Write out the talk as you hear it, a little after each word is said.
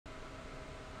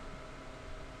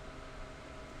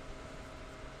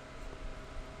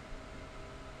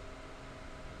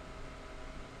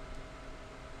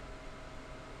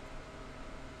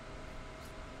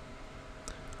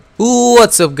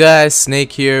What's up guys,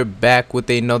 Snake here, back with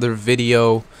another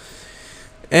video.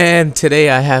 And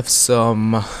today I have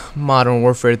some Modern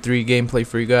Warfare 3 gameplay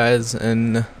for you guys.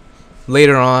 And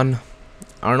later on,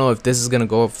 I don't know if this is gonna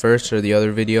go up first or the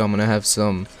other video, I'm gonna have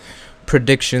some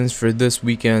predictions for this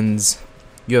weekend's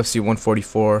UFC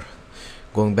 144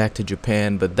 going back to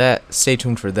Japan. But stay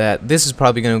tuned for that. This is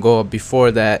probably gonna go up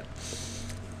before that.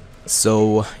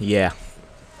 So yeah.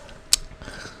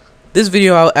 This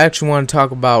video I actually want to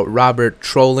talk about Robert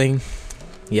trolling.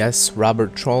 Yes,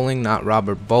 Robert trolling, not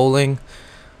Robert bowling.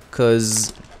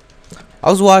 Cause I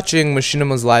was watching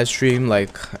Machinima's live stream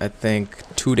like I think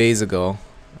 2 days ago.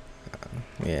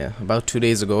 Yeah, about 2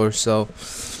 days ago or so.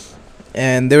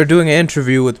 And they were doing an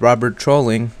interview with Robert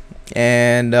trolling,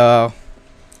 and I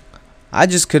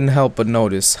just couldn't help but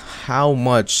notice how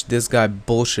much this guy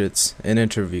bullshits in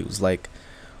interviews. Like,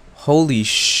 holy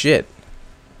shit.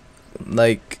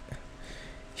 Like,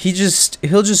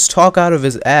 he'll just talk out of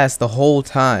his ass the whole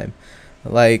time.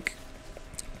 Like,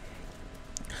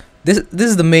 this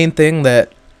is the main thing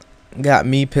that got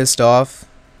me pissed off,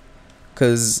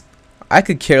 cause I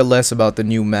could care less about the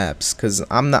new maps, cause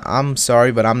I'm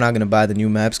sorry, but I'm not gonna buy the new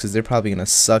maps cause they're probably gonna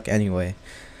suck anyway.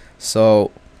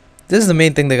 So this is the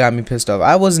main thing that got me pissed off.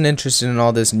 I wasn't interested in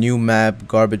all this new map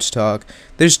garbage talk.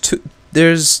 There's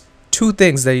two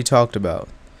things that he talked about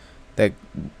that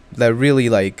really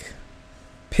like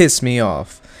pissed me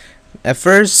off. At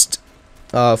first,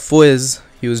 Fwiz,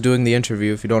 he was doing the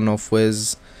interview. If you don't know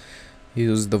Fwiz, he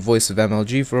was the voice of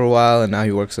MLG for a while, and now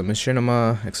he works at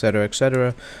Machinima, etc.,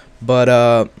 etc.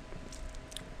 But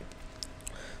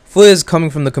Fwiz, coming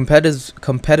from the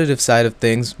competitive side of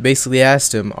things, basically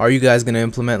asked him, "Are you guys gonna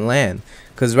implement LAN?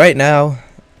 Because right now,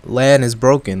 LAN is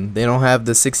broken. They don't have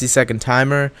the 60-second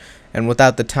timer, and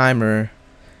without the timer,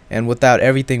 and without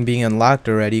everything being unlocked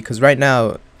already, because right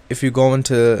now, if you go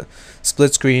into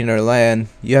split screen or LAN,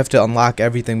 you have to unlock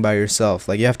everything by yourself.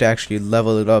 Like, you have to actually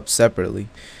level it up separately."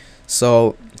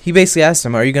 So he basically asked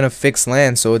him, "Are you gonna fix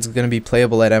LAN so it's gonna be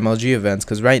playable at MLG events?"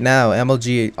 Because right now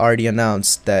MLG already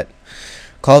announced that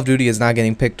Call of Duty is not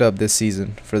getting picked up this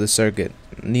season for the circuit,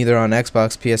 neither on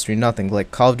Xbox, PS3, nothing.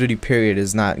 Like, Call of Duty period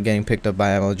is not getting picked up by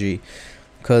MLG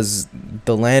because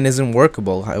the LAN isn't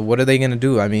workable. What are they gonna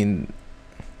do? I mean,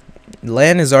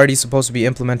 LAN is already supposed to be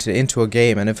implemented into a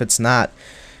game, and if it's not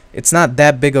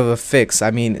that big of a fix.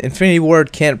 I mean, Infinity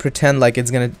Ward can't pretend like it's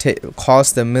gonna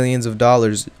cost them millions of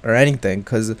dollars or anything,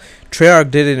 because Treyarch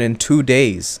did it in 2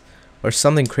 days or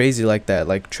something crazy like that.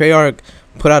 Like, Treyarch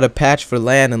put out a patch for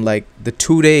LAN in like the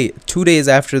 2 days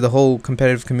after the whole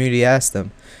competitive community asked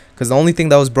them, because the only thing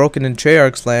that was broken in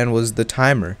Treyarch's LAN was the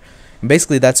timer. And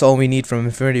basically, that's all we need from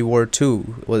Infinity Ward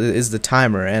 2 is the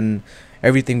timer and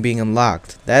everything being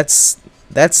unlocked. That's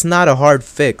not a hard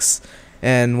fix.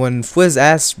 And when Fwiz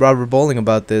asked Robert Bowling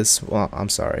about this, well, I'm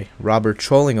sorry, Robert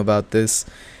trolling about this,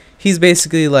 he's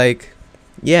basically like,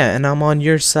 "Yeah, and I'm on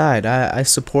your side. I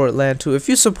support LAN too. If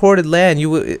you supported LAN,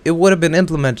 it would have been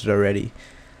implemented already."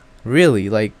 Really,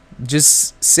 like,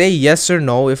 just say yes or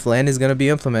no if LAN is gonna be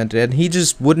implemented. And he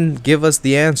just wouldn't give us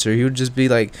the answer. He would just be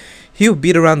like, he would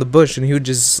beat around the bush, and he would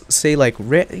just say like,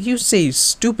 he would say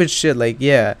stupid shit like,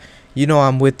 "Yeah, you know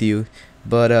I'm with you,"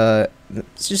 but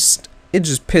it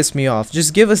just pissed me off.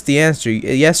 Just give us the answer,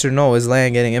 yes or no, is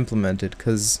LAN getting implemented?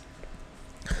 Cause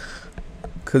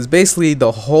basically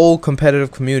the whole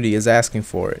competitive community is asking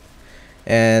for it.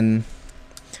 And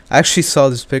I actually saw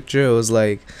this picture. It was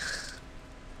like,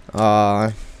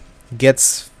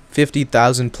 gets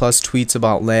 50,000 plus tweets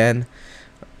about LAN,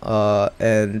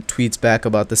 and tweets back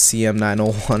about the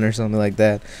CM901 or something like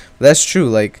that. But that's true.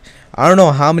 Like, I don't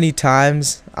know how many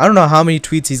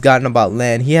tweets he's gotten about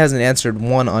LAN. He hasn't answered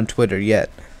one on Twitter yet.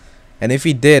 And if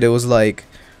he did, it was like,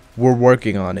 "We're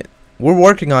working on it." "We're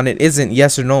working on it" isn't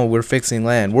yes or no, "We're fixing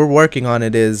LAN." "We're working on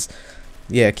it" is,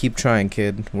 "Yeah, keep trying,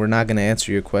 kid. We're not going to answer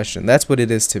your question." That's what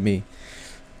it is to me.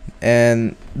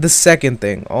 And the second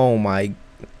thing, oh my,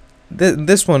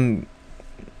 this one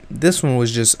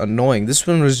was just annoying. This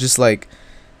one was just like,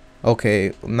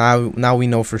 okay, now we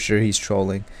know for sure he's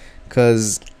trolling.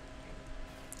 Because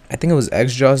I think it was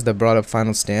XJaws that brought up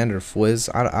Final Stand, or Fwiz.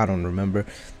 I don't remember.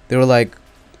 They were like,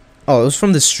 oh, it was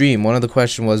from the stream. One of the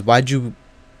questions was, why'd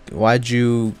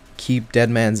you keep Dead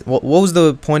Man's... What was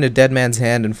the point of Dead Man's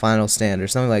Hand in Final Stand, or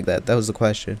something like that? That was the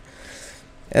question.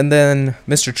 And then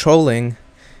Mr. Trolling,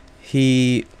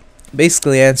 he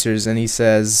basically answers, and he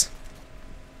says,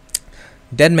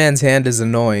 "Dead Man's Hand is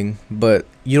annoying, but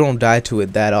you don't die to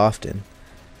it that often.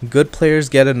 Good players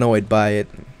get annoyed by it,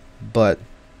 but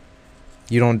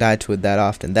you don't die to it that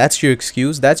often." That's your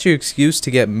excuse? That's your excuse to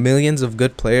get millions of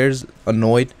good players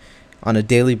annoyed on a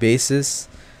daily basis?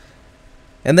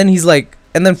 And then he's like,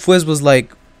 and then Fizz was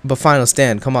like, but Final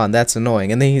Stand, come on, that's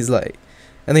annoying. And then he's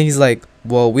like,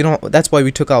 well, we don't. That's why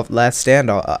we took out Last Stand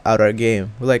out our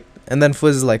game. We're like, and then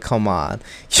Fizz is like, come on,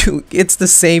 it's the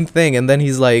same thing. And then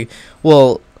he's like,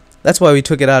 well, that's why we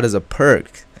took it out as a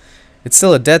perk. It's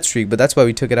still a death streak, but that's why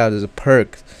we took it out as a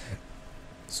perk.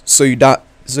 So you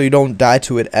don't die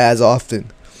to it as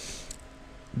often.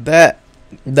 That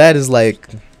is like,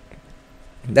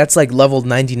 that's like level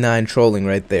 99 trolling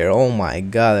right there. Oh my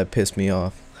god, that pissed me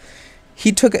off.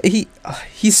 He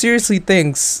seriously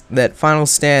thinks that Final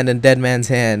Stand and Dead Man's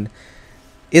Hand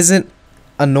isn't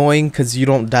annoying because you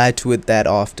don't die to it that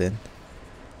often.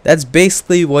 That's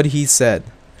basically what he said.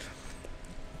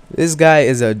 This guy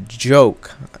is a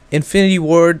joke. Infinity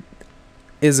Ward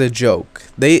is a joke.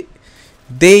 They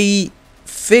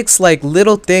fix like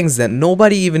little things that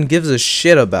nobody even gives a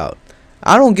shit about.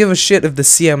 I don't give a shit if the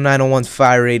CM901's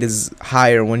fire rate is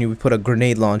higher when you put a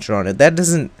grenade launcher on it.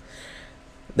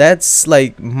 That's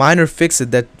like minor fixes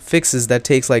that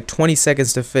takes like 20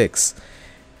 seconds to fix.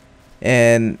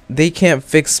 And they can't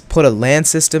put a LAN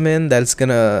system in that's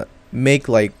gonna make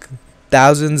like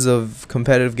thousands of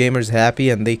competitive gamers happy,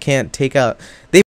 and they can't take out